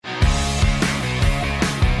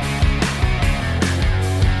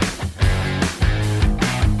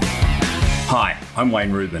I'm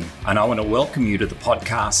Wayne Rubin, and I want to welcome you to the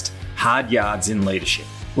podcast Hard Yards in Leadership,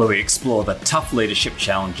 where we explore the tough leadership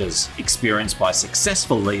challenges experienced by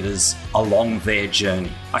successful leaders along their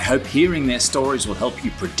journey. I hope hearing their stories will help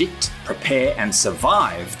you predict, prepare, and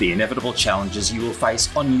survive the inevitable challenges you will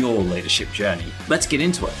face on your leadership journey. Let's get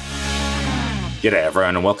into it. G'day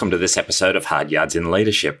everyone, and welcome to this episode of Hard Yards in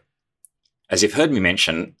Leadership. As you've heard me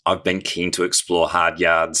mention, I've been keen to explore hard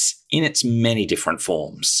yards in its many different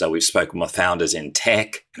forms. So we've spoken with founders in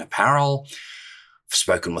tech and apparel. We've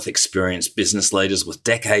spoken with experienced business leaders with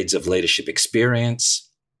decades of leadership experience.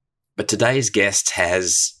 But today's guest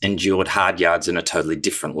has endured hard yards in a totally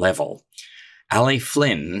different level.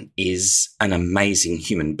 Flynn is an amazing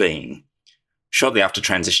human being. Shortly after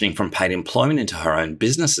transitioning from paid employment into her own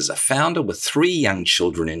business as a founder with 3 young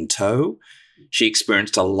children in tow, she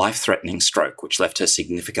experienced a life-threatening stroke which left her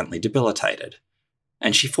significantly debilitated,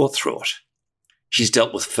 and she fought through it. She's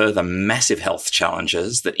dealt with further massive health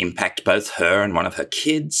challenges that impact both her and one of her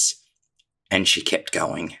kids, and she kept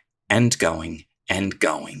going and going and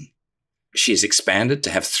going. She has expanded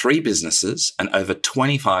to have 3 businesses and over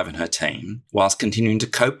 25 in her team, whilst continuing to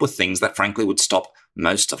cope with things that frankly would stop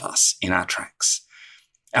most of us in our tracks.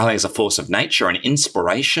 Ali is a force of nature, an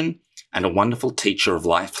inspiration, and a wonderful teacher of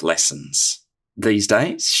life lessons. These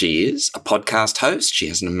days, she is a podcast host. She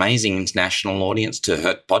has an amazing international audience to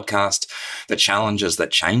her podcast, The Challenges That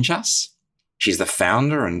Change Us. She's the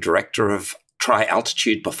founder and director of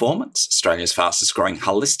Tri-Altitude Performance, Australia's fastest growing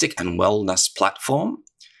holistic and wellness platform.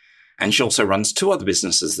 And she also runs 2 other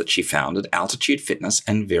businesses that she founded, Altitude Fitness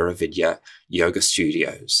and Vera Vidya Yoga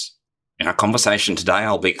Studios. In our conversation today,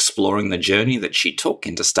 I'll be exploring the journey that she took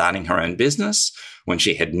into starting her own business when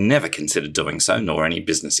she had never considered doing so, nor any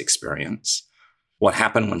business experience. What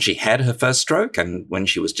happened when she had her first stroke and when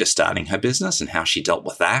she was just starting her business and how she dealt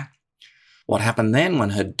with that. What happened then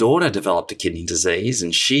when her daughter developed a kidney disease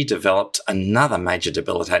and she developed another major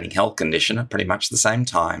debilitating health condition at pretty much the same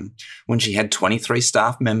time, when she had 23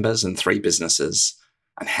 staff members and 3 businesses,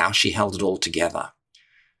 and how she held it all together.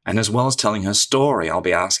 And as well as telling her story, I'll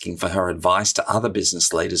be asking for her advice to other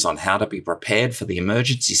business leaders on how to be prepared for the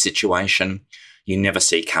emergency situation you never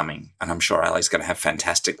see coming. And I'm sure Ali's going to have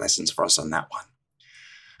fantastic lessons for us on that one.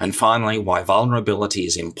 And finally, why vulnerability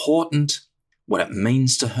is important, what it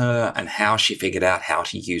means to her, and how she figured out how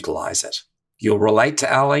to utilize it. You'll relate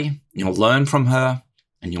to Ali, you'll learn from her,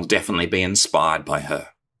 and you'll definitely be inspired by her.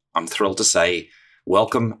 I'm thrilled to say,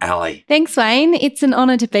 welcome, Ali. Thanks, Wayne. It's an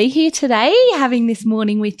honour to be here today, having this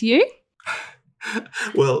morning with you.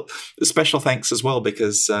 Well, special thanks as well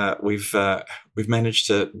because we've managed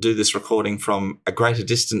to do this recording from a greater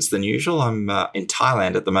distance than usual. I'm in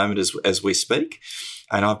Thailand at the moment as we speak,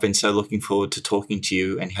 and I've been so looking forward to talking to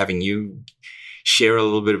you and having you share a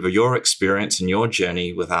little bit of your experience and your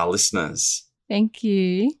journey with our listeners. Thank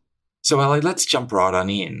you. So, Ali, let's jump right on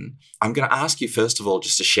in. I'm going to ask you, first of all,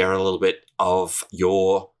 just to share a little bit of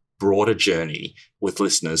your broader journey with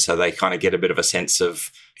listeners so they kind of get a bit of a sense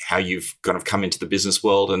of how you've kind of come into the business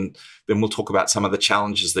world, and then we'll talk about some of the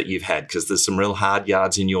challenges that you've had because there's some real hard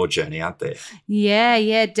yards in your journey, aren't there?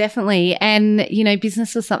 Yeah, definitely. And,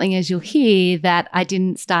 business was something, as you'll hear, that I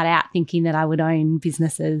didn't start out thinking that I would own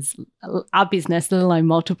businesses, a business, let alone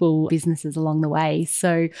multiple businesses along the way.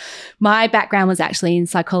 So my background was actually in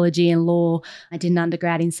psychology and law. I did an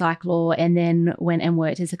undergrad in psych law and then went and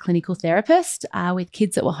worked as a clinical therapist with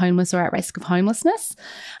kids that were homeless or at risk of homelessness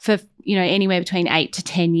for anywhere between 8 to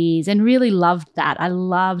 10 years, and really loved that. I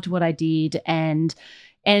loved what I did and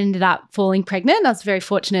ended up falling pregnant. I was very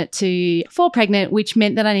fortunate to fall pregnant, which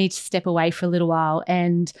meant that I needed to step away for a little while,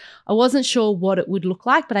 and I wasn't sure what it would look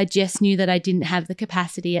like, but I just knew that I didn't have the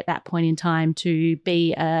capacity at that point in time to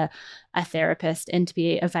be a therapist and to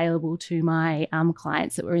be available to my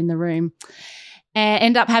clients that were in the room. And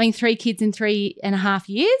end up having 3 kids in 3.5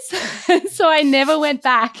 years. So I never went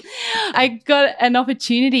back. I got an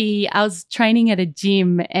opportunity. I was training at a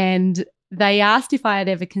gym and they asked if I had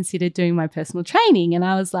ever considered doing my personal training. And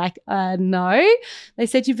I was like, no. They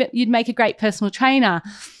said you'd make a great personal trainer.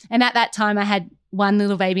 And at that time I had one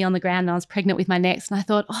little baby on the ground and I was pregnant with my next. And I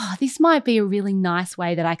thought, this might be a really nice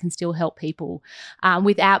way that I can still help people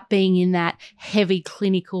without being in that heavy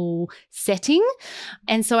clinical setting.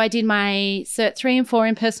 And so I did my Cert 3 and 4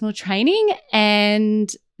 in personal training.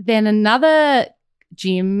 And then another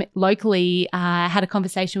gym locally had a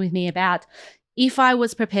conversation with me about if I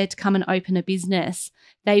was prepared to come and open a business,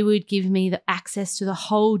 they would give me the access to the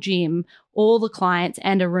whole gym, all the clients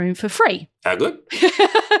and a room for free. How good?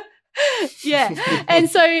 Yeah. And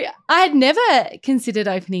so I had never considered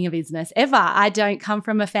opening a business ever. I don't come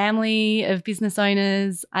from a family of business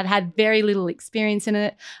owners. I'd had very little experience in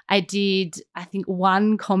it. I did, I think,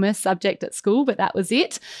 one commerce subject at school, but that was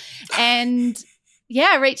it. And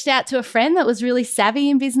yeah, I reached out to a friend that was really savvy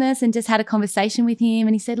in business and just had a conversation with him.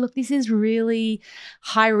 And he said, look, this is really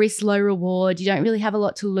high risk, low reward. You don't really have a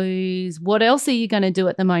lot to lose. What else are you going to do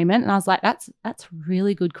at the moment? And I was like, that's a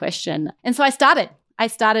really good question. And so I started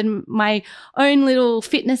my own little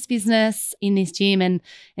fitness business in this gym. And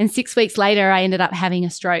 6 weeks later, I ended up having a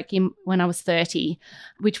stroke when I was 30,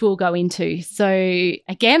 which we'll go into. So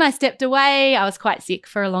again, I stepped away. I was quite sick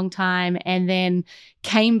for a long time and then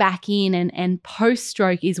came back in, and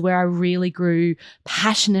post-stroke is where I really grew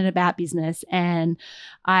passionate about business. And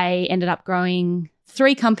I ended up growing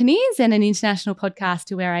 3 companies and an international podcast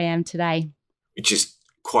to where I am today. Which is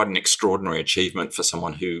quite an extraordinary achievement for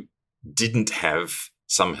someone who didn't have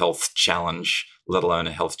some health challenge, let alone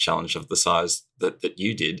a health challenge of the size that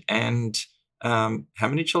you did. And how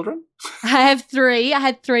many children? I have 3. I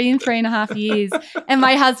had 3 in 3.5 years. And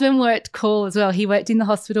my husband worked call as well. He worked in the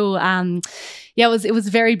hospital. It was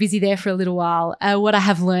very busy there for a little while. What I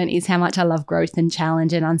have learned is how much I love growth and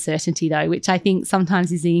challenge and uncertainty, though, which I think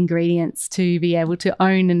sometimes is the ingredients to be able to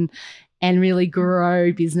own and really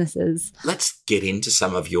grow businesses. Let's get into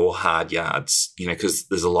some of your hard yards, because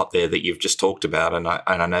there's a lot there that you've just talked about, and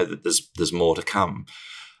I know that there's more to come.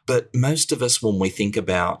 But most of us, when we think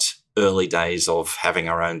about early days of having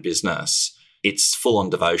our own business, it's full on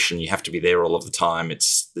devotion. You have to be there all of the time.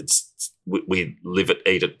 We live it,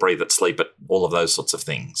 eat it, breathe it, sleep it, all of those sorts of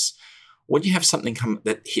things. When you have something come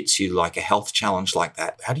that hits you like a health challenge like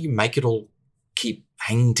that, how do you make it all keep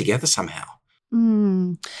hanging together somehow?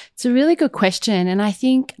 It's a really good question. And I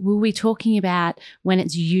think we'll be talking about when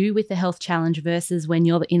it's you with the health challenge versus when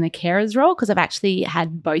you're in the carer's role, because I've actually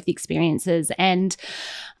had both experiences. And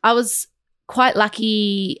I was quite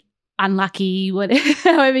lucky, unlucky,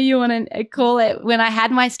 however you want to call it, when I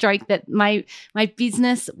had my stroke, that my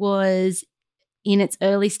business was in its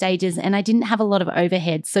early stages and I didn't have a lot of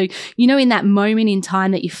overhead. So, in that moment in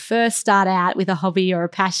time that you first start out with a hobby or a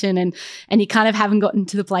passion and you kind of haven't gotten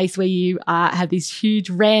to the place where you have this huge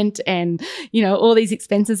rent and, all these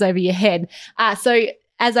expenses over your head. So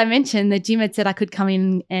as I mentioned, the gym had said I could come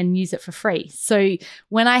in and use it for free. So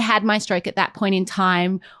when I had my stroke at that point in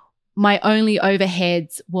time, my only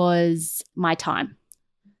overheads was my time.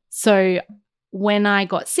 So when I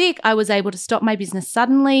got sick, I was able to stop my business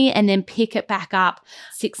suddenly and then pick it back up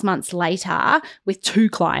 6 months later with 2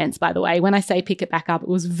 clients, by the way. When I say pick it back up, it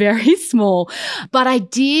was very small. But I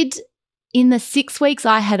did, in the 6 weeks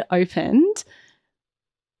I had opened,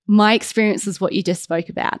 my experience was what you just spoke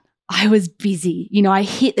about. I was busy. I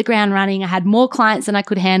hit the ground running. I had more clients than I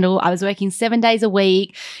could handle. I was working 7 days a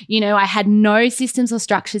week. I had no systems or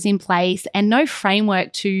structures in place and no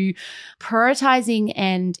framework to prioritizing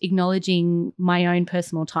and acknowledging my own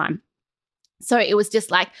personal time. So it was just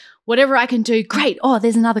like, whatever I can do, great. Oh,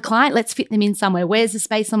 there's another client. Let's fit them in somewhere. Where's the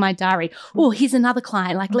space on my diary? Oh, here's another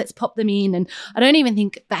client. Like, let's pop them in. And I don't even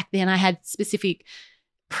think back then I had specific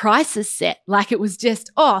prices set. Like, it was just,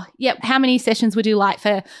 how many sessions would you like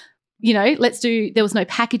for, there was no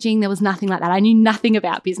packaging. There was nothing like that. I knew nothing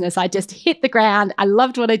about business. I just hit the ground. I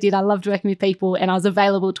loved what I did. I loved working with people and I was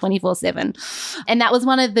available 24/7. And that was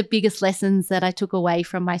one of the biggest lessons that I took away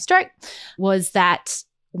from my stroke, was that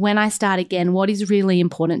when I start again, what is really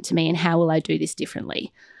important to me and how will I do this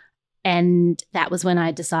differently? And that was when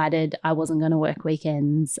I decided I wasn't going to work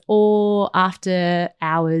weekends or after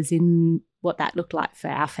hours in what that looked like for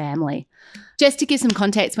our family. Just to give some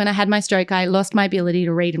context, when I had my stroke, I lost my ability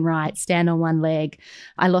to read and write, stand on one leg.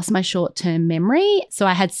 I lost my short-term memory. So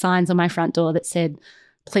I had signs on my front door that said,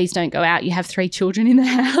 please don't go out. You have 3 children in the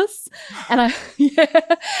house. And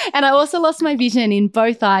I also lost my vision in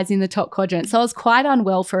both eyes in the top quadrant. So I was quite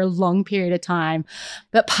unwell for a long period of time.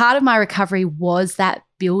 But part of my recovery was that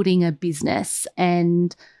building a business.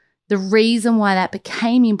 And the reason why that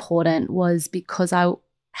became important was because I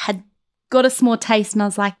had got a small taste and I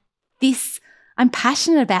was like, I'm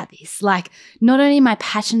passionate about this. Like, not only am I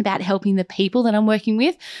passionate about helping the people that I'm working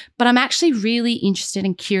with, but I'm actually really interested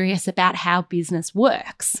and curious about how business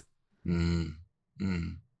works. I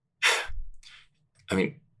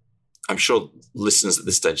mean, I'm sure listeners at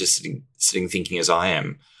this stage are sitting thinking as I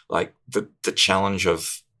am, like the challenge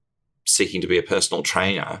of seeking to be a personal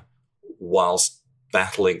trainer whilst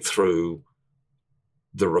battling through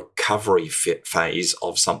the recovery phase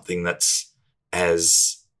of something that's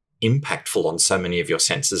as impactful on so many of your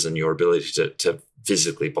senses and your ability to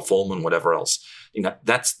physically perform and whatever else.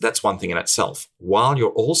 That's one thing in itself. While you're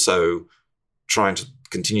also trying to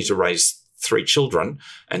continue to raise 3 children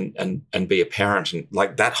and be a parent and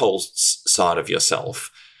like that whole side of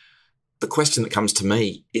yourself. The question that comes to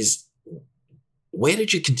me is, where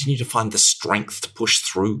did you continue to find the strength to push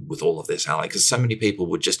through with all of this, Ali? Because so many people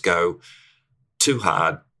would just go too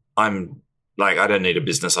hard. I'm like, I don't need a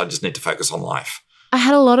business. I just need to focus on life. I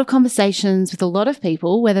had a lot of conversations with a lot of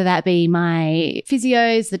people, whether that be my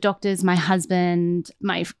physios, the doctors, my husband,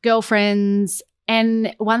 my girlfriends.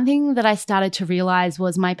 And one thing that I started to realize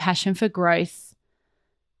was my passion for growth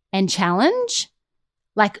and challenge.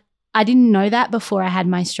 Like, I didn't know that before I had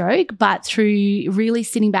my stroke, but through really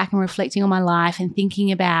sitting back and reflecting on my life and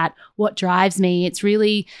thinking about what drives me, it's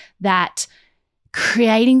really that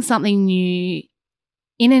creating something new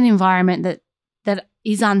in an environment that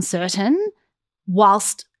is uncertain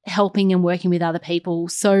whilst helping and working with other people.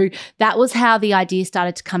 So that was how the idea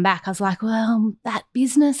started to come back. I was like, well, that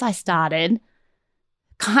business I started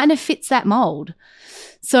kind of fits that mold.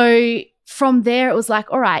 So from there, it was like,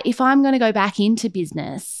 all right, if I'm going to go back into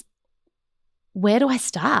business, where do I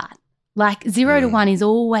start? Like 0 to 1 is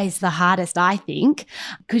always the hardest, I think,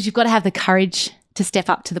 because you've got to have the courage to step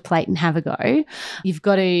up to the plate and have a go. You've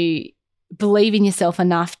got to believe in yourself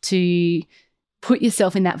enough to put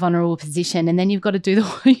yourself in that vulnerable position, and then you've got to do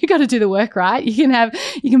the work, right? You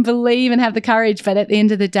can believe and have the courage, but at the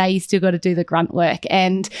end of the day, you still got to do the grunt work.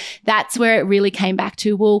 And that's where it really came back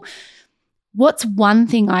to, well, what's one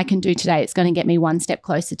thing I can do today that's going to get me one step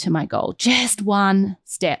closer to my goal? Just one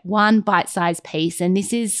step, one bite-sized piece. And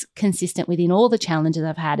this is consistent within all the challenges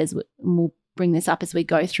I've had, we'll bring this up as we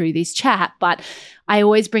go through this chat, but I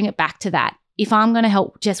always bring it back to that. If I'm going to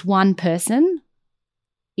help just one person,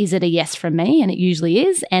 is it a yes from me? And it usually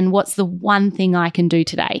is. And what's the one thing I can do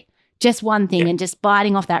today? Just one thing, and just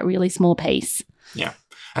biting off that really small piece. Yeah.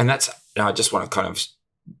 And I just want to kind of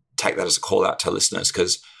take that as a call out to listeners,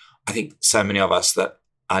 because I think so many of us that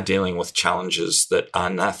are dealing with challenges that are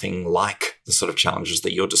nothing like the sort of challenges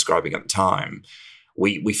that you're describing at the time,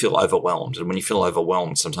 we feel overwhelmed. And when you feel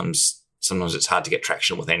overwhelmed, sometimes it's hard to get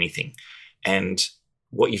traction with anything. And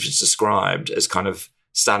what you've just described is kind of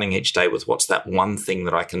starting each day with, what's that one thing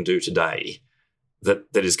that I can do today that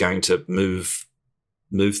is going to move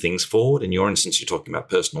things forward. In your instance, you're talking about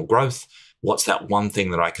personal growth. What's that one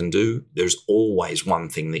thing that I can do? There's always one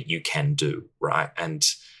thing that you can do, right? And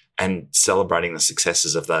celebrating the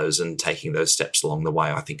successes of those and taking those steps along the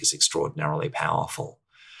way, I think, is extraordinarily powerful.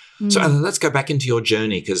 So let's go back into your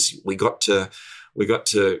journey, because we got to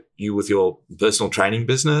you with your personal training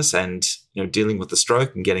business and, you know, dealing with the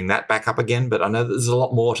stroke and getting that back up again. But I know that there's a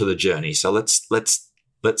lot more to the journey. So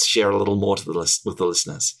let's share a little more with the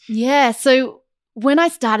listeners. Yeah. So when I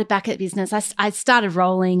started back at business, I started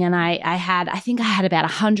rolling, and I think I had about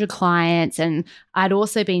 100 clients, and I'd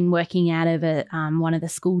also been working out of one of the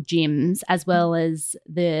school gyms as well as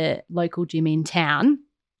the local gym in town.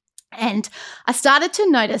 And I started to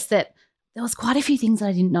notice that there was quite a few things that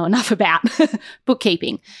I didn't know enough about.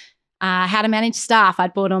 Bookkeeping, how to manage staff.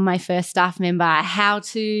 I'd brought on my first staff member, how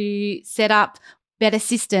to set up better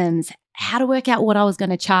systems, how to work out what I was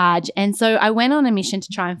going to charge. And so I went on a mission to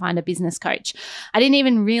try and find a business coach. I didn't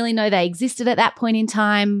even really know they existed at that point in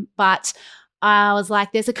time, but I was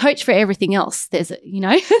like, there's a coach for everything else. So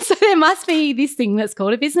there must be this thing that's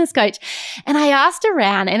called a business coach. And I asked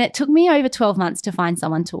around, and it took me over 12 months to find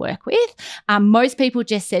someone to work with. Most people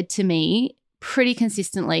just said to me pretty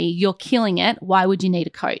consistently, you're killing it. Why would you need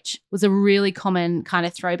a coach? Was a really common kind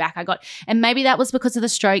of throwback I got. And maybe that was because of the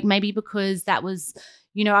stroke, maybe because that was,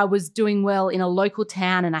 I was doing well in a local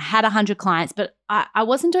town and I had 100 clients, but I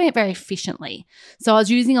wasn't doing it very efficiently. So I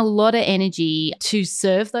was using a lot of energy to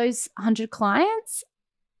serve those 100 clients.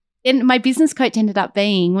 And my business coach ended up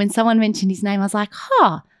being, when someone mentioned his name, I was like,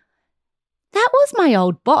 that was my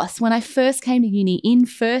old boss. When I first came to uni in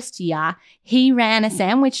first year, he ran a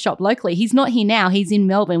sandwich shop locally. He's not here now. He's in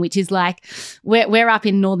Melbourne, which is like, we're up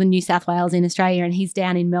in northern New South Wales in Australia, and he's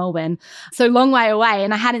down in Melbourne. So long way away.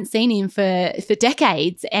 And I hadn't seen him for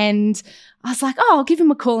decades. And I was like, I'll give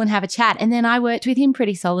him a call and have a chat. And then I worked with him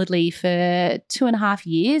pretty solidly for 2.5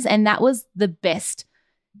 years. And that was the best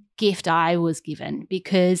gift I was given,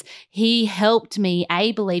 because he helped me,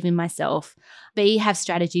 A, believe in myself, B, have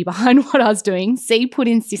strategy behind what I was doing, C, put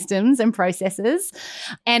in systems and processes,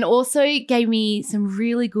 and also gave me some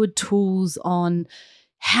really good tools on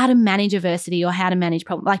how to manage adversity or how to manage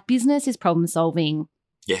problems. Like, business is problem solving.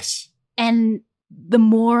 Yes. And the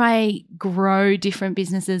more I grow different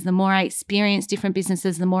businesses, the more I experience different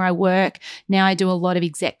businesses, the more I work. Now I do a lot of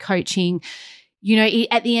exec coaching.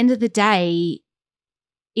 At the end of the day,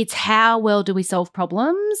 It's how well do we solve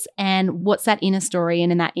problems and what's that inner story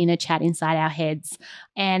and in that inner chat inside our heads.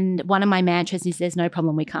 And one of my mantras is there's no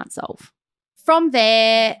problem we can't solve. From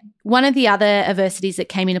there, one of the other adversities that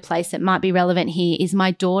came into place that might be relevant here is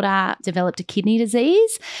my daughter developed a kidney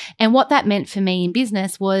disease. And what that meant for me in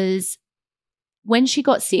business was when she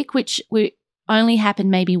got sick, which only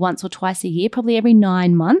happened maybe once or twice a year, probably every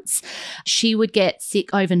 9 months, she would get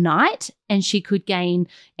sick overnight and she could gain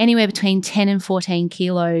anywhere between 10 and 14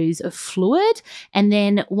 kilos of fluid. And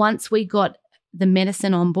then once we got the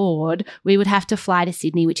medicine on board, we would have to fly to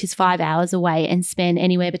Sydney, which is 5 hours away, and spend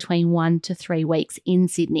anywhere between 1 to 3 weeks in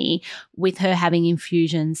Sydney with her having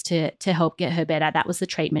infusions to help get her better. That was the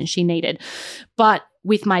treatment she needed. But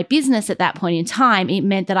with my business at that point in time, it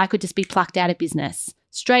meant that I could just be plucked out of business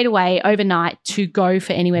straight away overnight to go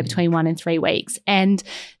for anywhere between 1 and 3 weeks. And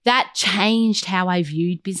that changed how I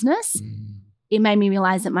viewed business. It made me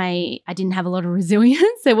realize that I didn't have a lot of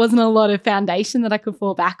resilience. There wasn't a lot of foundation that I could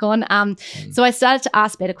fall back on. So I started to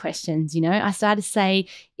ask better questions, I started to say,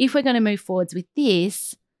 if we're going to move forwards with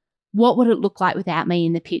this, what would it look like without me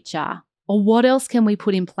in the picture? Or what else can we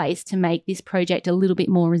put in place to make this project a little bit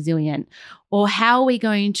more resilient? Or how are we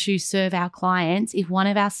going to serve our clients if one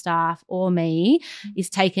of our staff or me is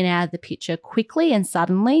taken out of the picture quickly and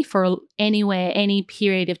suddenly for any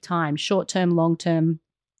period of time, short term, long term?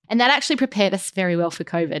 And that actually prepared us very well for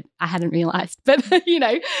COVID. I hadn't realized, but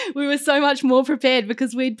we were so much more prepared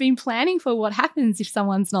because we'd been planning for what happens if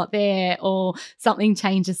someone's not there or something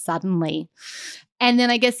changes suddenly. And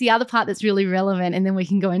then I guess the other part that's really relevant, and then we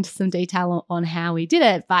can go into some detail on how we did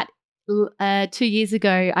it, but 2 years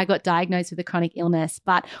ago, I got diagnosed with a chronic illness.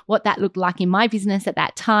 But what that looked like in my business at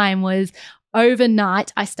that time was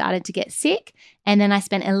overnight, I started to get sick. And then I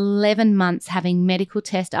spent 11 months having medical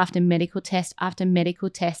test after medical test after medical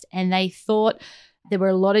test. And they thought there were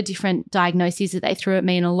a lot of different diagnoses that they threw at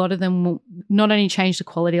me. And a lot of them not only changed the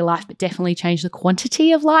quality of life, but definitely changed the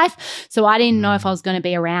quantity of life. So I didn't know if I was going to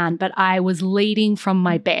be around, but I was leading from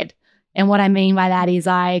my bed. And what I mean by that is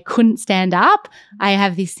I couldn't stand up. I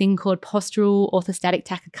have this thing called postural orthostatic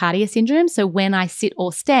tachycardia syndrome. So when I sit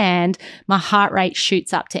or stand, my heart rate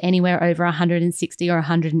shoots up to anywhere over 160 or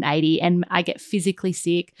 180 and I get physically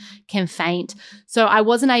sick, can faint. So I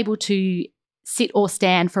wasn't able to sit or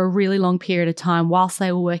stand for a really long period of time whilst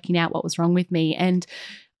they were working out what was wrong with me. And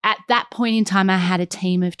at that point in time, I had a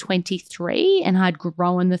team of 23 and I'd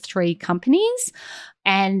grown the 3 companies,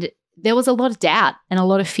 and there was a lot of doubt and a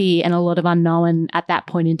lot of fear and a lot of unknown at that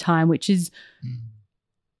point in time, which is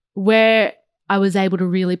where I was able to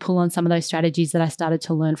really pull on some of those strategies that I started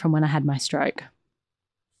to learn from when I had my stroke.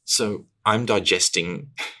 So I'm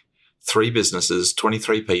digesting 3 businesses,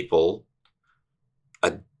 23 people,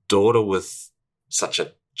 a daughter with such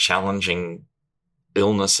a challenging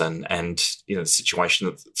illness and the situation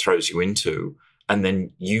that throws you into, and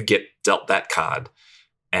then you get dealt that card.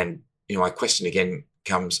 And, my question again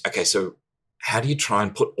comes, okay, so how do you try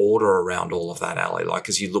and put order around all of that, Ali? Like,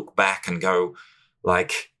 as you look back and go,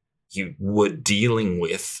 like, you were dealing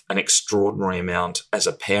with an extraordinary amount as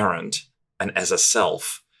a parent and as a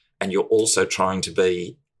self, and you're also trying to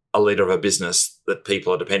be a leader of a business that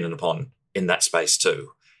people are dependent upon in that space too.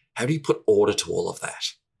 How do you put order to all of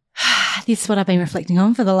that? This is what I've been reflecting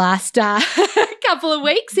on for the last couple of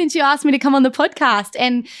weeks since you asked me to come on the podcast.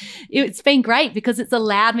 And it's been great because it's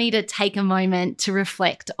allowed me to take a moment to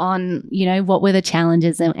reflect on, what were the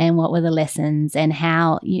challenges and what were the lessons and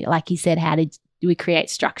how, like you said, how did we create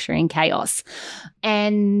structure in chaos?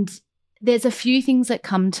 And there's a few things that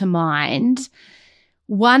come to mind.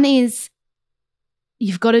 One is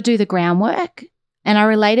you've got to do the groundwork. And I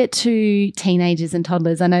relate it to teenagers and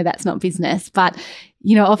toddlers. I know that's not business, but,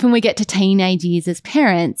 often we get to teenage years as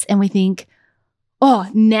parents and we think, oh,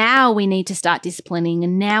 now we need to start disciplining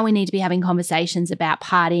and now we need to be having conversations about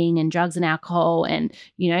partying and drugs and alcohol and,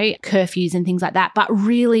 curfews and things like that. But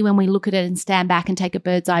really, when we look at it and stand back and take a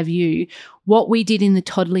bird's eye view, what we did in the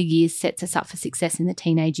toddler years sets us up for success in the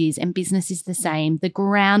teenage years, and business is the same. The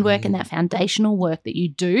groundwork and that foundational work that you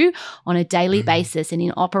do on a daily basis and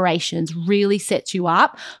in operations really sets you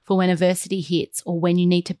up for when adversity hits or when you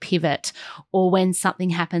need to pivot or when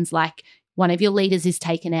something happens like one of your leaders is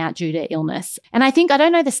taken out due to illness. And I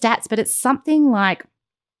don't know the stats, but it's something like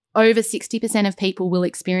over 60% of people will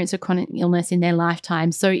experience a chronic illness in their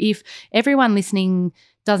lifetime. So if everyone listening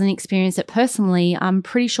doesn't experience it personally, I'm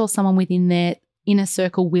pretty sure someone within their inner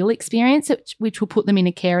circle will experience it, which will put them in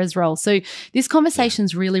a carer's role. So this conversation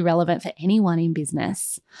is really relevant for anyone in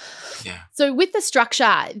business. Yeah. So with the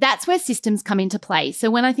structure, that's where systems come into play. So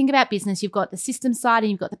when I think about business, you've got the system side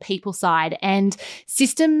and you've got the people side, and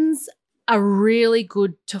systems are really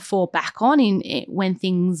good to fall back on when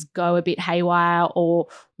things go a bit haywire, or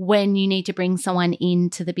when you need to bring someone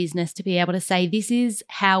into the business to be able to say, this is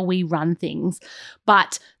how we run things.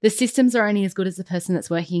 But the systems are only as good as the person that's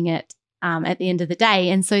working at the end of the day.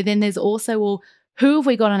 And so then there's also, well, who have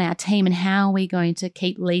we got on our team and how are we going to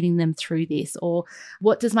keep leading them through this? Or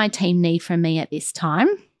what does my team need from me at this time?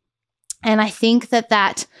 And I think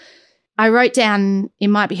that I wrote down, it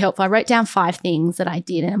might be helpful. I wrote down 5 things that I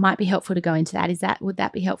did, and it might be helpful to go into that. Would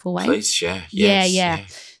that be helpful, Wayne? Please share. Yes, yeah.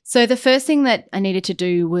 So the first thing that I needed to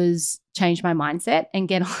do was change my mindset and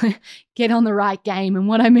get on the right game. And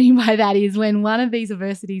what I mean by that is, when one of these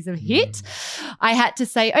adversities have hit, I had to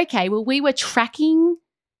say, okay, well, we were tracking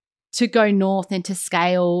to go north and to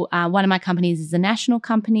scale. One of my companies is a national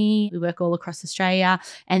company. We work all across Australia,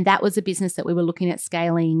 and that was a business that we were looking at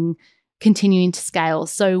scaling, continuing to scale.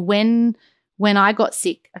 So when I got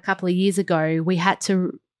sick a couple of years ago, we had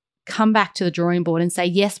to come back to the drawing board and say,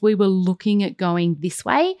 yes, we were looking at going this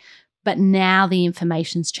way, but now the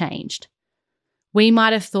information's changed. We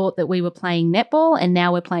might have thought that we were playing netball and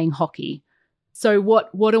now we're playing hockey. So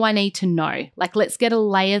what do I need to know? Like, let's get a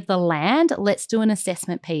lay of the land. Let's do an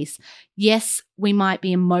assessment piece. Yes, we might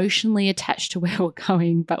be emotionally attached to where we're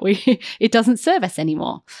going, but it doesn't serve us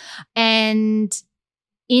anymore. And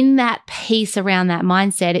in that piece around that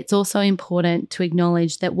mindset, it's also important to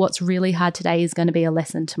acknowledge that what's really hard today is going to be a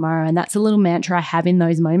lesson tomorrow. And that's a little mantra I have in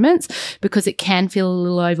those moments, because it can feel a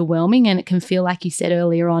little overwhelming, and it can feel, like you said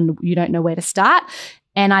earlier on, you don't know where to start.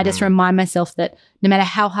 And I just remind myself that no matter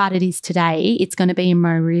how hard it is today, it's going to be in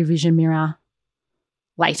my rear vision mirror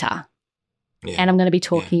later. Yeah. And I'm going to be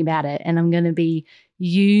talking about it, and I'm going to be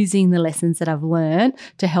using the lessons that I've learned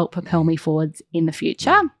to help propel me forwards in the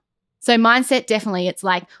future. So mindset, definitely, it's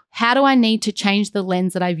like, how do I need to change the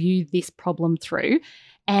lens that I view this problem through,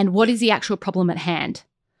 and what is the actual problem at hand?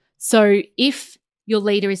 So if your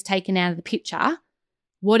leader is taken out of the picture,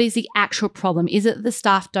 what is the actual problem? Is it the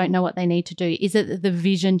staff don't know what they need to do? Is it that the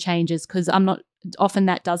vision changes? Because often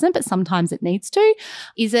that doesn't, but sometimes it needs to.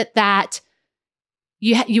 Is it that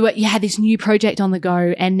you had this new project on the go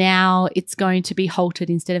and now it's going to be halted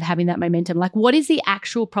instead of having that momentum? Like, what is the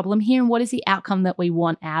actual problem here, and what is the outcome that we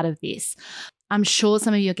want out of this? I'm sure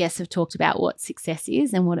some of your guests have talked about what success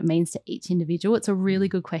is and what it means to each individual. It's a really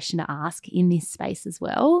good question to ask in this space as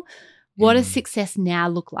well. What does success now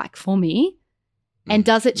look like for me? And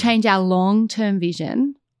does it change our long-term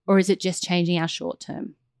vision, or is it just changing our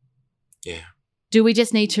short-term? Yeah. Do we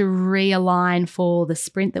just need to realign for the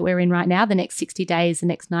sprint that we're in right now, the next 60 days, the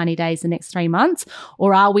next 90 days, the next 3 months?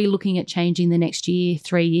 Or are we looking at changing the next year,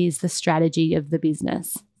 3 years, the strategy of the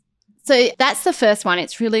business? So that's the first one.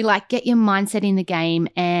 It's really like, get your mindset in the game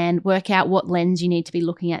and work out what lens you need to be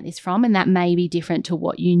looking at this from. And that may be different to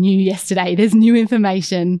what you knew yesterday. There's new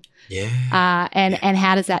information. Yeah. And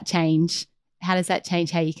how does that change? How does that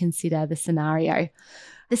change how you consider the scenario?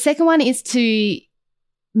 The second one is to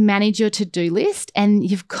manage your to-do list, and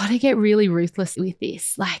you've got to get really ruthless with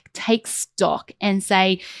this. Like, take stock and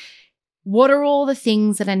say, what are all the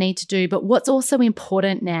things that I need to do, but what's also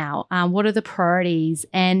important now? What are the priorities?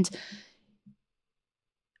 And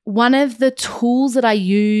one of the tools that I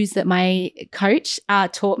use that my coach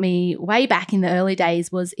taught me way back in the early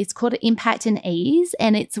days was, it's called Impact and Ease.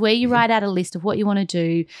 And it's where you write out a list of what you want to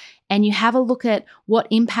do, and you have a look at what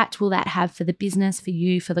impact will that have for the business, for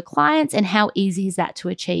you, for the clients, and how easy is that to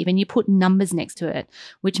achieve. And you put numbers next to it,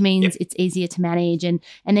 which means it's easier to manage. And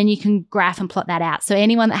then you can graph and plot that out. So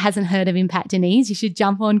anyone that hasn't heard of Impact and Ease, you should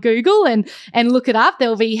jump on Google and look it up.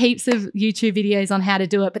 There'll be heaps of YouTube videos on how to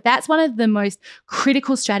do it. But that's one of the most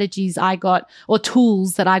critical strategies I got, or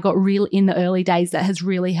tools that I got real in the early days, that has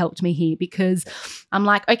really helped me here, because I'm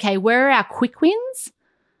like, okay, where are our quick wins?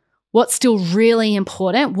 What's still really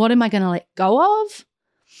important? What am I going to let go of?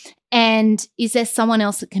 And is there someone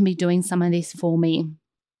else that can be doing some of this for me?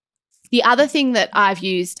 The other thing that I've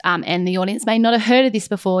used, and the audience may not have heard of this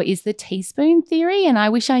before, is the teaspoon theory. And I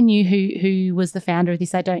wish I knew who was the founder of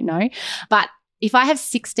this. I don't know. But if I have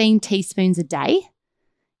 16 teaspoons a day,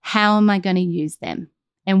 how am I going to use them?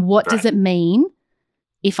 And what does it mean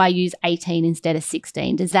if I use 18 instead of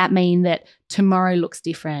 16? Does that mean that tomorrow looks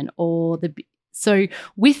different? So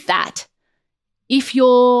with that, if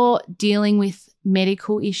you're dealing with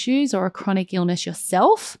medical issues or a chronic illness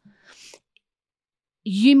yourself,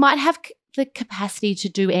 you might have the capacity to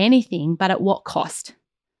do anything, but at what cost?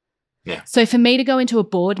 Yeah. So for me to go into a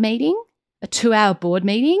board meeting, a 2-hour board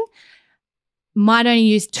meeting, might only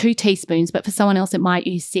use 2 teaspoons, but for someone else it might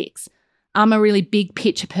use 6. I'm a really big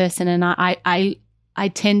picture person, and I I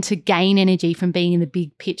tend to gain energy from being in the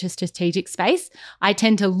big picture strategic space. I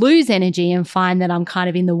tend to lose energy and find that I'm kind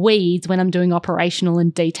of in the weeds when I'm doing operational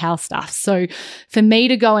and detail stuff. So for me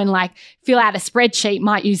to go and like fill out a spreadsheet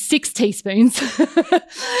might use 6 teaspoons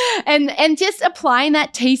and just applying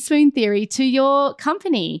that teaspoon theory to your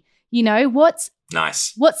company. You know, what's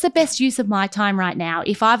the best use of my time right now?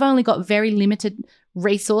 If I've only got very limited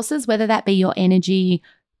resources, whether that be your energy,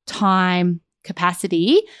 time,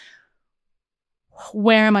 capacity,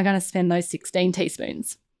 where am I going to spend those 16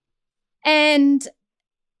 teaspoons? And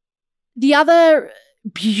the other,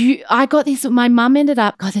 I got this, my mum ended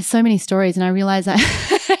up, God, there's so many stories, and I realize that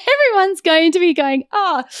everyone's going to be going,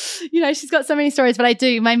 oh, you know, she's got so many stories, but I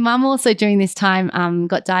do. My mum also during this time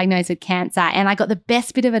got diagnosed with cancer, and I got the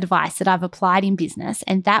best bit of advice that I've applied in business,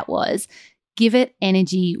 and that was give it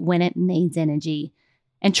energy when it needs energy.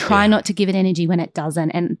 And try not to give it energy when it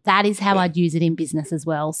doesn't. And that is how I'd use it in business as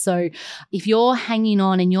well. So if you're hanging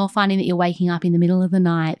on and you're finding that you're waking up in the middle of the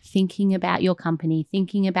night thinking about your company,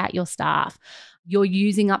 thinking about your staff, you're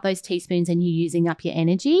using up those teaspoons and you're using up your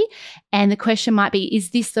energy. And the question might be,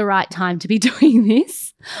 is this the right time to be doing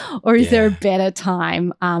this? Or is there a better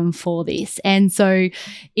time for this? And so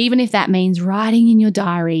even if that means writing in your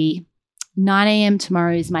diary, 9 a.m.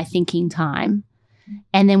 tomorrow is my thinking time.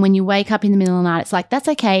 And then when you wake up in the middle of the night, it's like, that's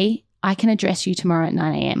okay. I can address you tomorrow at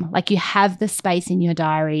 9 a.m. Like you have the space in your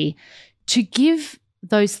diary to give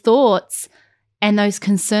those thoughts and those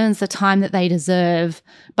concerns the time that they deserve,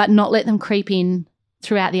 but not let them creep in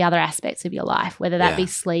throughout the other aspects of your life, whether that be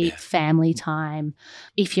sleep, family time,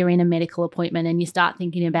 if you're in a medical appointment and you start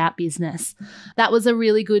thinking about business. That was a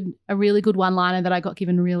really good one-liner that I got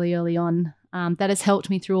given really early on that has helped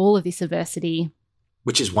me through all of this adversity.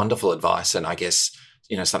 Which is wonderful advice, and I guess,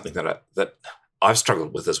 you know, something that I've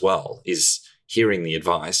struggled with as well is hearing the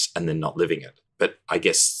advice and then not living it. But I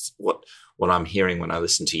guess what I'm hearing when I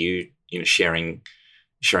listen to you, you know, sharing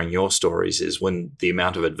your stories is when the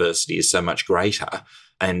amount of adversity is so much greater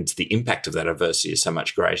and the impact of that adversity is so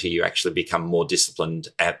much greater, you actually become more disciplined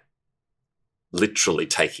at literally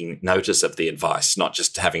taking notice of the advice, not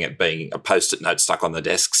just having it being a Post-it note stuck on the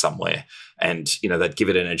desk somewhere. And, you know, that give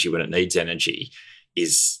it energy when it needs energy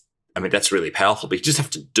is, I mean, that's really powerful, but you just have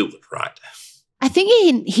to do it, right? I think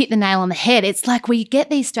you hit the nail on the head. It's like we get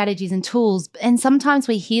these strategies and tools, and sometimes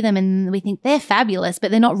we hear them and we think they're fabulous, but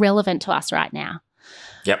they're not relevant to us right now.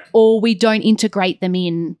 Yep. Or we don't integrate them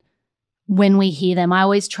in when we hear them. I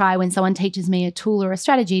always try when someone teaches me a tool or a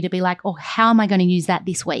strategy to be like, oh, how am I going to use that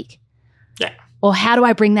this week? Yeah. Or how do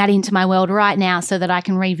I bring that into my world right now so that I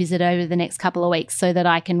can revisit over the next couple of weeks so that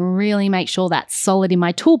I can really make sure that's solid in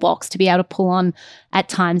my toolbox to be able to pull on at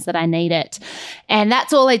times that I need it. And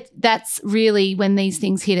that's really when these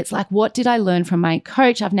things hit. It's like, what did I learn from my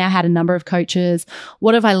coach? I've now had a number of coaches.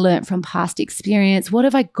 What have I learned from past experience? What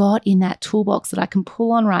have I got in that toolbox that I can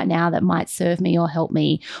pull on right now that might serve me or help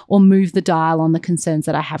me or move the dial on the concerns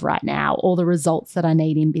that I have right now or the results that I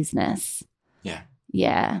need in business? Yeah.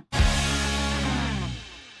 Yeah.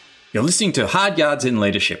 You're listening to Hard Yards in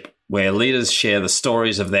Leadership, where leaders share the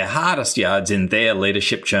stories of their hardest yards in their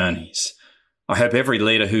leadership journeys. I hope every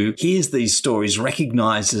leader who hears these stories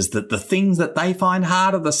recognises that the things that they find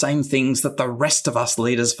hard are the same things that the rest of us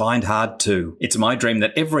leaders find hard too. It's my dream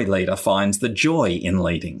that every leader finds the joy in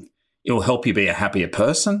leading. It will help you be a happier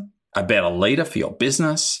person, a better leader for your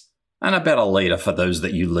business, and a better leader for those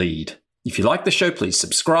that you lead. If you like the show, please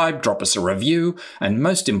subscribe, drop us a review, and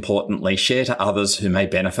most importantly, share to others who may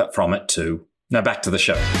benefit from it too. Now back to the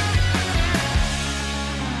show.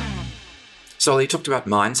 So you talked about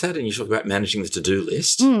mindset and you talked about managing the to-do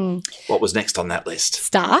list. What was next on that list?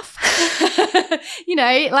 Staff. You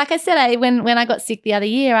know, like I said, when I got sick the other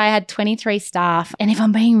year, I had 23 staff. And if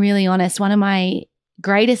I'm being really honest, one of my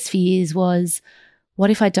greatest fears was,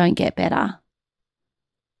 what if I don't get better?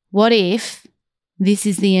 What if this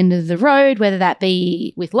is the end of the road, whether that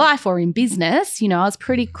be with life or in business? You know, I was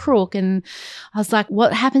pretty crook, and I was like,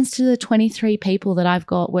 what happens to the 23 people that I've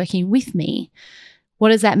got working with me? What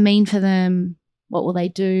does that mean for them? What will they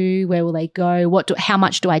do? Where will they go? How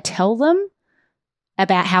much do I tell them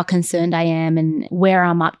about how concerned I am and where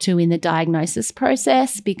I'm up to in the diagnosis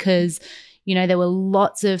process? Because, you know, there were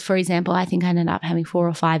lots of, for example, I think I ended up having 4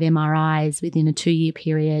 or 5 MRIs within a 2-year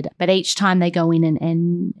period. But each time they go in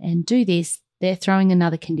and do this, they're throwing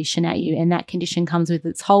another condition at you. And that condition comes with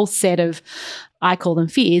its whole set of, I call them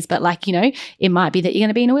fears, but like, you know, it might be that you're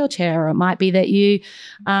going to be in a wheelchair, or it might be that you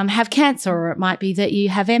have cancer, or it might be that you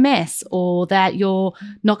have MS, or that you're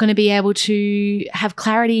not going to be able to have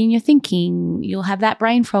clarity in your thinking. You'll have that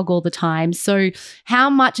brain fog all the time. So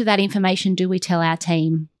how much of that information do we tell our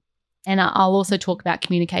team? And I'll also talk about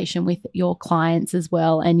communication with your clients as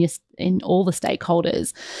well and all the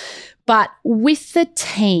stakeholders. But with the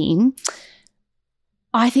team,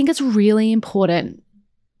 I think it's really important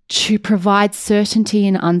to provide certainty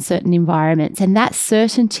in uncertain environments. And that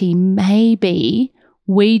certainty may be,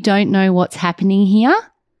 we don't know what's happening here,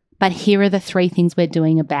 but here are the 3 things we're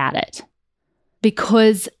doing about it.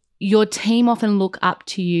 Because your team often look up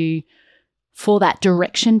to you for that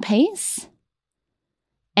direction piece.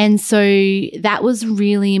 And so that was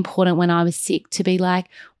really important when I was sick, to be like,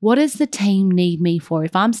 what does the team need me for?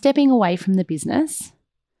 If I'm stepping away from the business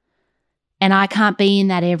and I can't be in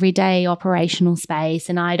that everyday operational space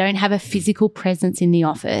and I don't have a physical presence in the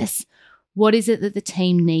office, what is it that the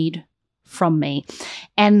team need from me?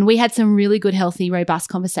 And we had some really good, healthy, robust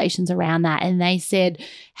conversations around that. And they said,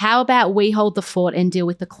 how about we hold the fort and deal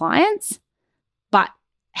with the clients, but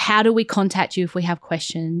how do we contact you if we have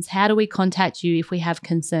questions? How do we contact you if we have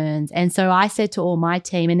concerns? And so I said to all my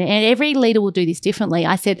team, and every leader will do this differently,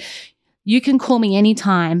 I said, you can call me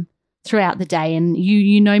anytime throughout the day, and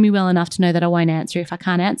you know me well enough to know that I won't answer if I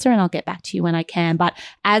can't answer, and I'll get back to you when I can. But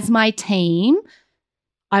as my team,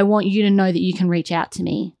 I want you to know that you can reach out to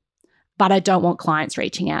me, but I don't want clients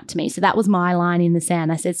reaching out to me. So that was my line in the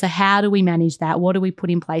sand. I said, so how do we manage that? What do we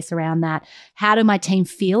put in place around that? How do my team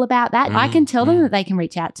feel about that? I can tell them that they can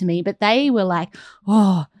reach out to me, but they were like,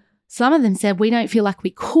 oh, some of them said, we don't feel like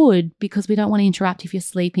we could because we don't want to interrupt if you're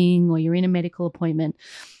sleeping or you're in a medical appointment.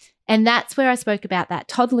 And that's where I spoke about that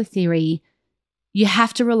toddler theory. You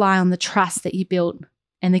have to rely on the trust that you built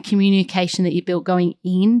and the communication that you built going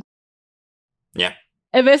in. Yeah.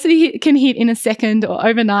 Adversity can hit in a second or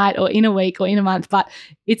overnight or in a week or in a month, but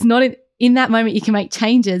it's not in that moment you can make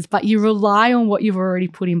changes, but you rely on what you've already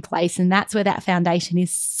put in place. And that's where that foundation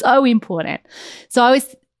is so important. So I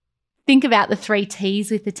always think about the 3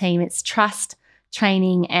 T's with the team. It's trust,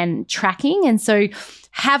 training, and tracking. And so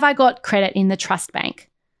have I got credit in the trust bank?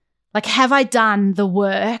 Like, have I done the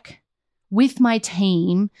work with my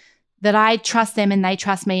team that I trust them and they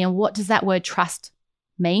trust me? And what does that word trust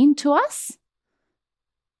mean to us?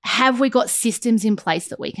 Have we got systems in place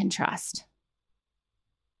that we can trust?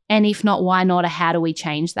 And if not, why not? Or how do we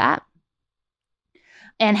change that?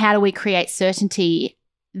 And how do we create certainty?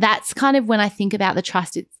 That's kind of when I think about the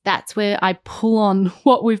trust, that's where I pull on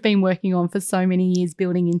what we've been working on for so many years,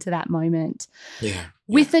 building into that moment. Yeah.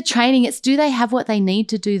 With the training, it's, do they have what they need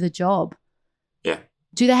to do the job? Yeah.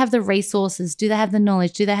 Do they have the resources? Do they have the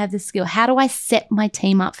knowledge? Do they have the skill? How do I set my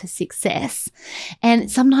team up for success? And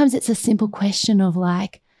sometimes it's a simple question of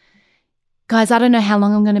like, guys, I don't know how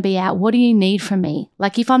long I'm going to be out. What do you need from me?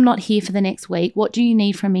 Like, if I'm not here for the next week, what do you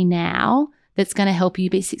need from me now that's going to help you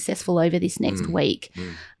be successful over this next week?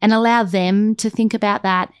 And allow them to think about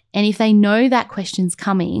that. And if they know that question's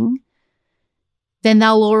coming, then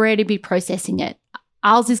they'll already be processing it.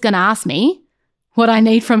 Al's is going to ask me what I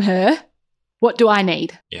need from her. What do I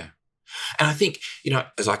need? Yeah. And I think,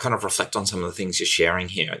 as I kind of reflect on some of the things you're sharing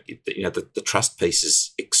here, the trust piece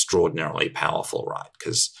is extraordinarily powerful, right?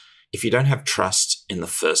 Because if you don't have trust in the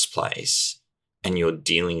first place and you're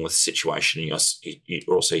dealing with a situation,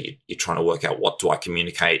 you're trying to work out, what do I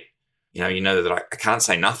communicate? You know that I can't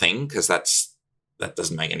say nothing because that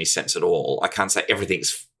doesn't make any sense at all. I can't say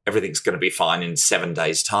everything's going to be fine in 7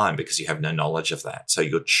 days' time because you have no knowledge of that. So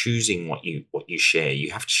you're choosing what you share.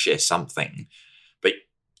 You have to share something. But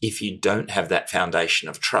if you don't have that foundation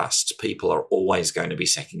of trust, people are always going to be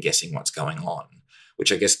second-guessing what's going on,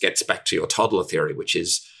 which I guess gets back to your toddler theory, which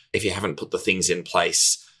is, if you haven't put the things in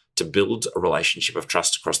place to build a relationship of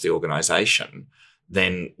trust across the organization,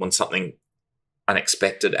 then when something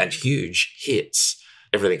unexpected and huge hits,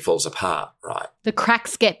 everything falls apart, right? The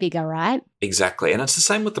cracks get bigger, right? Exactly. And it's the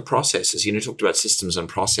same with the processes. You talked about systems and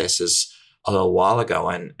processes a little while ago,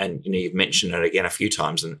 and you've mentioned it again a few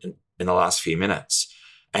times in the last few minutes.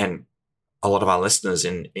 And a lot of our listeners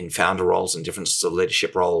in founder roles and different sorts of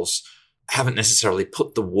leadership roles haven't necessarily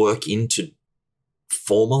put the work into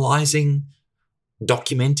formalizing,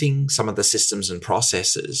 documenting some of the systems and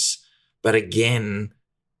processes. But again,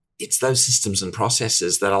 it's those systems and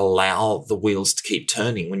processes that allow the wheels to keep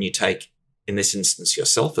turning when you take, in this instance,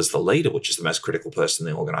 yourself as the leader, which is the most critical person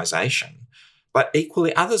in the organization, but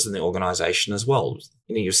equally others in the organization as well.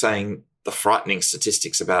 You're saying the frightening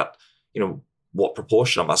statistics about, what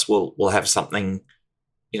proportion of us will have something,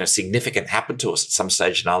 significant happen to us at some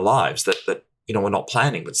stage in our lives that we're not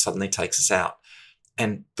planning, but suddenly takes us out.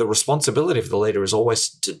 And the responsibility of the leader is always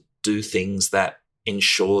to do things that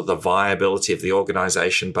ensure the viability of the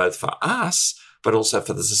organization, both for us, but also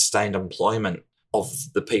for the sustained employment of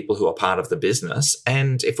the people who are part of the business.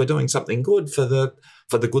 And if we're doing something good, for the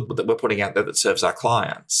good that we're putting out there that serves our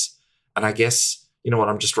clients. And I guess, what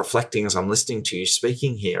I'm just reflecting as I'm listening to you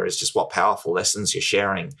speaking here is just what powerful lessons you're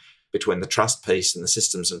sharing between the trust piece and the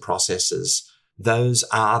systems and processes. Those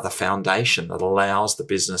are the foundation that allows the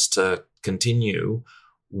business to continue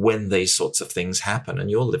when these sorts of things happen. And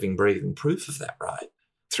you're living, breathing proof of that, right?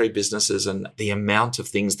 3 businesses and the amount of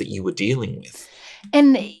things that you were dealing with.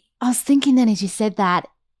 And I was thinking then as you said that,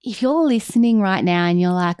 if you're listening right now and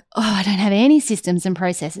you're like, oh, I don't have any systems and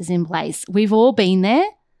processes in place, we've all been there.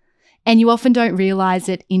 And you often don't realize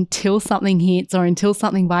it until something hits or until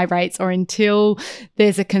something vibrates or until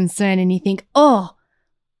there's a concern and you think, oh,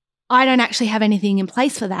 I don't actually have anything in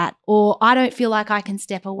place for that, or I don't feel like I can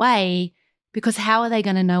step away, because how are they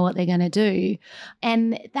going to know what they're going to do?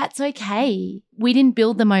 And that's okay. We didn't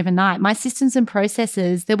build them overnight. My systems and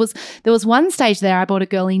processes, there was one stage there I brought a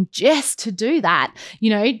girl in just to do that,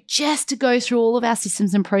 just to go through all of our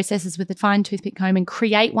systems and processes with a fine toothpick comb and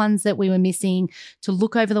create ones that we were missing, to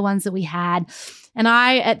look over the ones that we had. And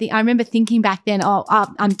I remember thinking back then,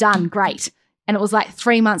 I'm done, great. And it was like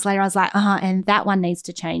 3 months later, I was like, and that one needs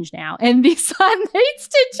to change now. And this one needs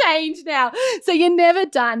to change now. So you're never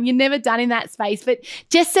done. You're never done in that space. But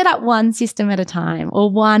just set up one system at a time or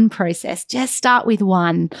one process. Just start with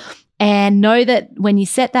one and know that when you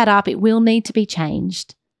set that up, it will need to be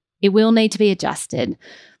changed. It will need to be adjusted.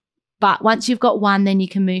 But once you've got one, then you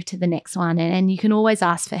can move to the next one, and you can always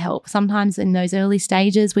ask for help. Sometimes in those early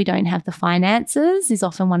stages, we don't have the finances, is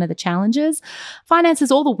often one of the challenges.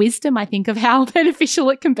 Finances, all the wisdom, I think, of how beneficial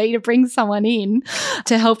it can be to bring someone in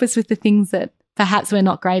to help us with the things that perhaps we're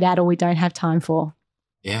not great at or we don't have time for.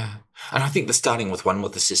 Yeah. And I think the starting with one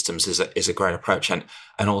with the systems is a great approach. And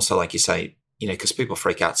also, like you say, because people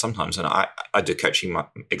freak out sometimes, and I do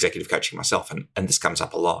executive coaching myself, and this comes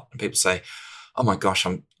up a lot. And people say, oh my gosh,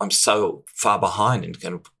 I'm so far behind in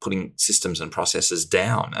kind of putting systems and processes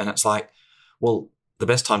down. And it's like, well, the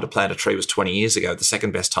best time to plant a tree was 20 years ago. The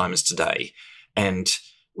second best time is today. And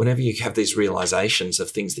whenever you have these realizations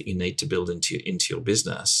of things that you need to build into your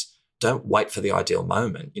business, don't wait for the ideal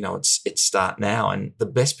moment. It's start now. And the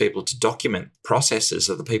best people to document processes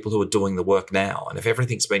are the people who are doing the work now. And if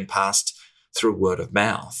everything's been passed through word of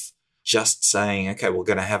mouth, just saying, okay, we're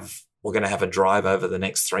going to have a drive over the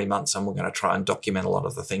next 3 months and we're going to try and document a lot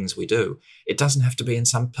of the things we do. It doesn't have to be in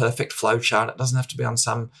some perfect flow chart. It doesn't have to be on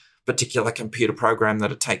some particular computer program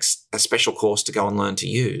that it takes a special course to go and learn to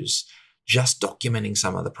use. Just documenting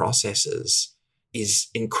some of the processes is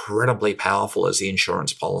incredibly powerful as the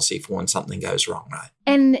insurance policy for when something goes wrong, right?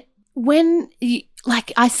 And when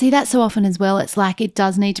I see that so often as well, it's like it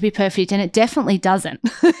does need to be perfect, and it definitely doesn't.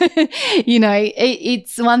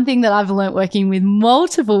 It's one thing that I've learnt working with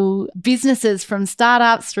multiple businesses from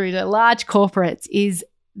startups through to large corporates is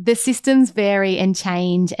the systems vary and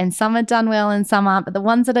change, and some are done well and some aren't, but the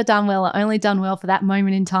ones that are done well are only done well for that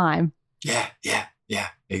moment in time. Yeah,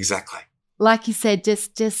 exactly. Like you said,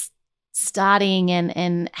 just starting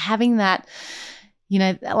and having that,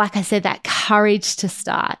 like I said, that courage to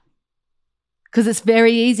start. Because it's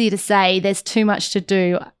very easy to say there's too much to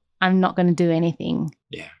do, I'm not going to do anything.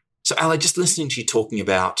 Yeah. So, Ali, just listening to you talking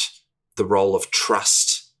about the role of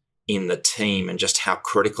trust in the team and just how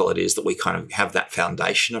critical it is that we kind of have that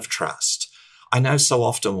foundation of trust. I know so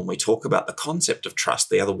often when we talk about the concept of trust,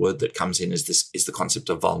 the other word that comes in is the concept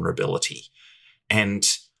of vulnerability. And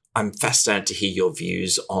I'm fascinated to hear your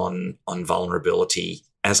views on vulnerability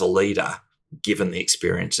as a leader, given the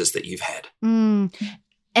experiences that you've had.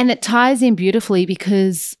 And it ties in beautifully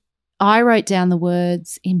because I wrote down the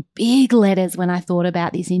words in big letters when I thought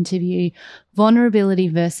about this interview, vulnerability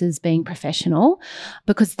versus being professional,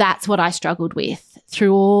 because that's what I struggled with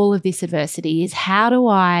through all of this adversity is how do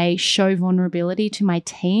I show vulnerability to my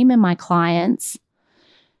team and my clients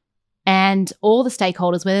and all the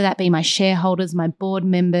stakeholders, whether that be my shareholders, my board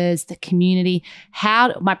members, the community,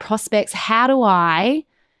 my prospects, how do I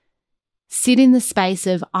sit in the space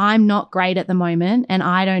of I'm not great at the moment and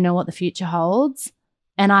I don't know what the future holds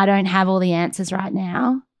and I don't have all the answers right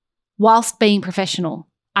now whilst being professional.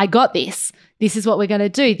 I got this. This is what we're going to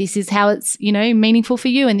do. This is how it's, meaningful for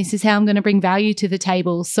you and this is how I'm going to bring value to the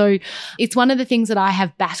table. So it's one of the things that I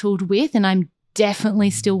have battled with and I'm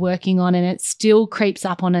definitely still working on, and it still creeps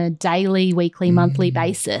up on a daily, weekly, monthly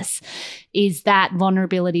basis, is that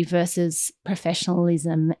vulnerability versus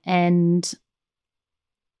professionalism. And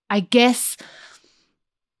I guess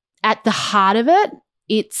at the heart of it,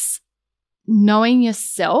 it's knowing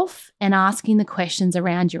yourself and asking the questions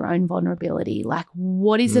around your own vulnerability. Like,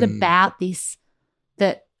 what is it about this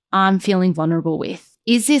that I'm feeling vulnerable with?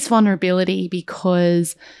 Is this vulnerability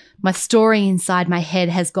because my story inside my head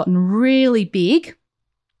has gotten really big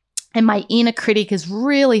and my inner critic is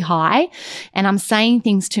really high, and I'm saying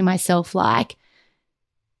things to myself like,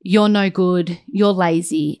 you're no good, you're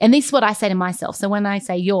lazy. And this is what I say to myself. So when I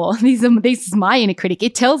say this is my inner critic,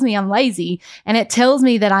 it tells me I'm lazy, and it tells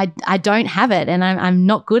me that I don't have it, and I'm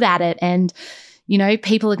not good at it. And,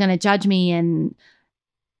 people are going to judge me. And,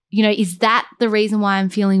 is that the reason why I'm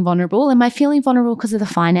feeling vulnerable? Am I feeling vulnerable because of the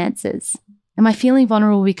finances? Am I feeling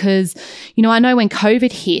vulnerable because, I know when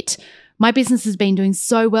COVID hit, my business has been doing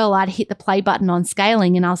so well, I'd hit the play button on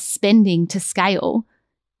scaling and I was spending to scale.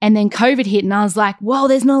 And then COVID hit and I was like, whoa,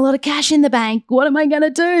 there's not a lot of cash in the bank. What am I going to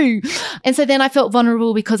do? And so then I felt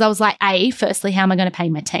vulnerable because I was like, firstly, how am I going to pay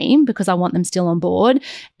my team? Because I want them still on board.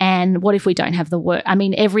 And what if we don't have the work? I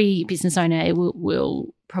mean, every business owner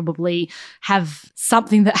will probably have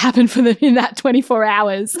something that happened for them in that 24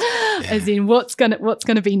 hours, as in what's going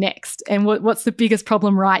to be next, and what's the biggest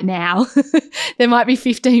problem right now. There might be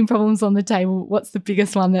 15 problems on the table. What's the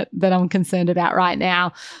biggest one that I'm concerned about right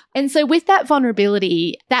now? And so with that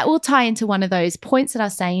vulnerability, that will tie into one of those points that I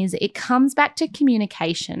was saying, is it comes back to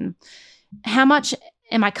communication. How much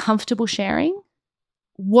am I comfortable sharing?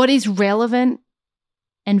 What is relevant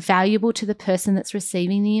and valuable to the person that's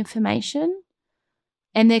receiving the information?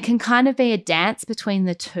 And there can kind of be a dance between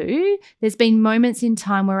the two. There's been moments in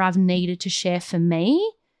time where I've needed to share for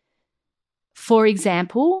me. For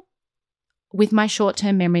example, with my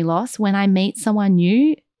short-term memory loss, when I meet someone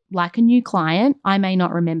new, like a new client, I may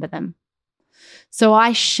not remember them. So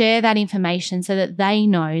I share that information so that they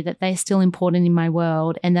know that they're still important in my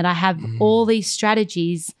world, and that I have all these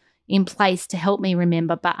strategies in place to help me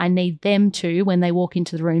remember, but I need them to, when they walk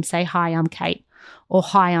into the room, say, hi, I'm Kate. Or,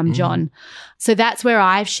 hi, I'm John. So that's where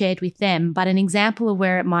I've shared with them. But an example of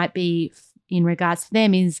where it might be in regards to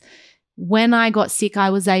them is when I got sick, I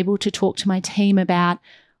was able to talk to my team about,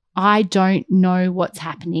 I don't know what's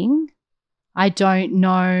happening. I don't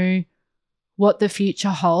know what the future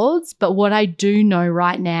holds. But what I do know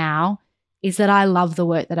right now is that I love the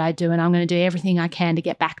work that I do, and I'm going to do everything I can to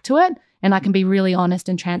get back to it. And I can be really honest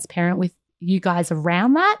and transparent with you guys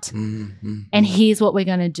around that. And here's what we're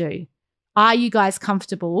going to do. Are you guys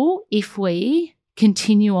comfortable if we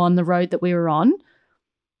continue on the road that we were on,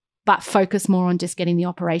 but focus more on just getting the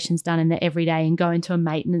operations done in the everyday and go into a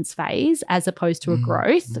maintenance phase as opposed to a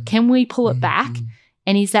growth? Can we pull it back?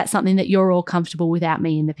 And is that something that you're all comfortable without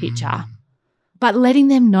me in the picture? But letting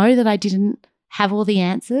them know that I didn't have all the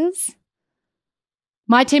answers.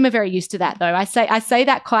 My team are very used to that, though. I say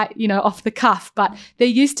that quite, off the cuff, but they're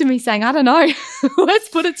used to me saying, I don't know, let's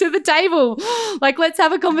put it to the table. Like, let's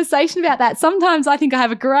have a conversation about that. Sometimes I think I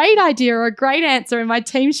have a great idea or a great answer, and my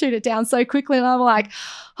team shoot it down so quickly, and I'm like,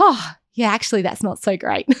 oh, yeah, actually, that's not so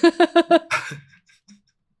great. But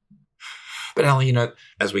Ellie,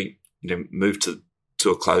 as we move to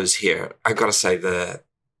a close here, I've got to say the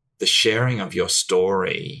sharing of your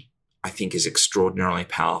story, I think, is extraordinarily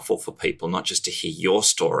powerful for people, not just to hear your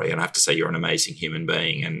story. And I have to say, you're an amazing human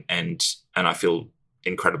being, and I feel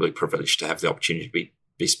incredibly privileged to have the opportunity to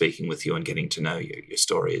be speaking with you and getting to know you. Your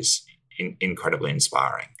story is incredibly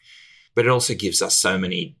inspiring. But it also gives us so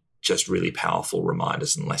many just really powerful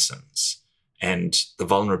reminders and lessons. And the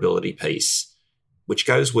vulnerability piece, which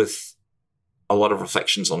goes with a lot of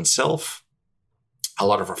reflections on self, a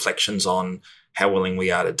lot of reflections on how willing we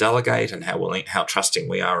are to delegate, and how trusting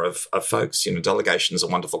we are of folks. Delegation is a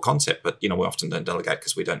wonderful concept, but, we often don't delegate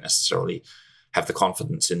because we don't necessarily have the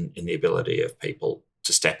confidence in the ability of people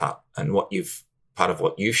to step up. And part of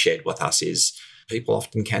what you've shared with us is people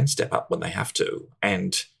often can step up when they have to.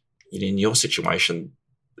 And in your situation,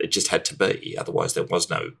 it just had to be. Otherwise, there was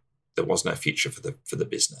no future for the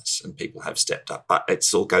business, and people have stepped up. But it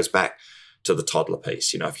still goes back to the toddler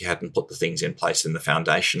piece. If you hadn't put the things in place in the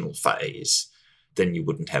foundational phase, then you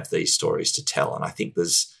wouldn't have these stories to tell. And I think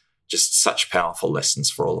there's just such powerful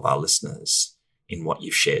lessons for all of our listeners in what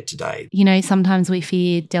you've shared today. Sometimes we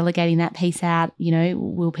fear delegating that piece out.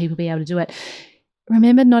 Will people be able to do it?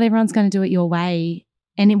 Remember, not everyone's going to do it your way.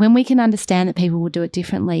 And when we can understand that people will do it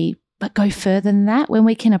differently, but go further than that, when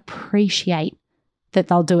we can appreciate that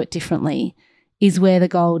they'll do it differently, is where the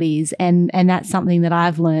gold is. And that's something that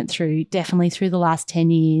I've learned definitely through the last 10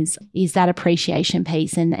 years, is that appreciation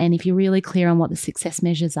piece. And if you're really clear on what the success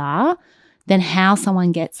measures are, then how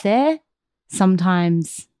someone gets there,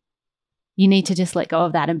 sometimes you need to just let go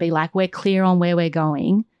of that and be like, we're clear on where we're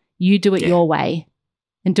going. You do it your way,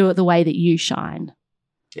 and do it the way that you shine.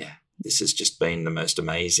 Yeah, this has just been the most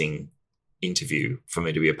amazing interview for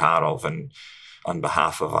me to be a part of. And on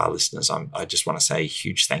behalf of our listeners, I just want to say a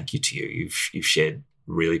huge thank you to you. You've shared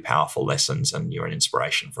really powerful lessons, and you're an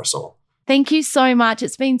inspiration for us all. Thank you so much.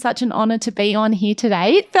 It's been such an honour to be on here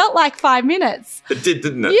today. It felt like 5 minutes. It did,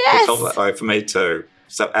 didn't it? Yes. It felt that way for me too.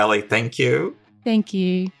 So, Ali, thank you. Thank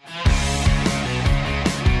you.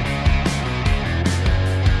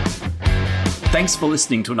 Thanks for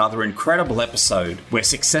listening to another incredible episode where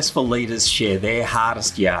successful leaders share their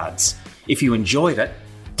hardest yards. If you enjoyed it,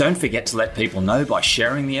 don't forget to let people know by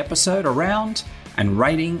sharing the episode around and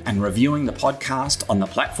rating and reviewing the podcast on the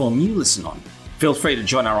platform you listen on. Feel free to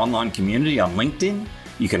join our online community on LinkedIn.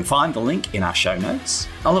 You can find the link in our show notes.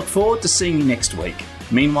 I look forward to seeing you next week.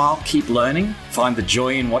 Meanwhile, keep learning, find the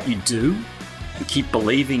joy in what you do, and keep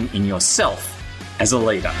believing in yourself as a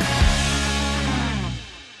leader.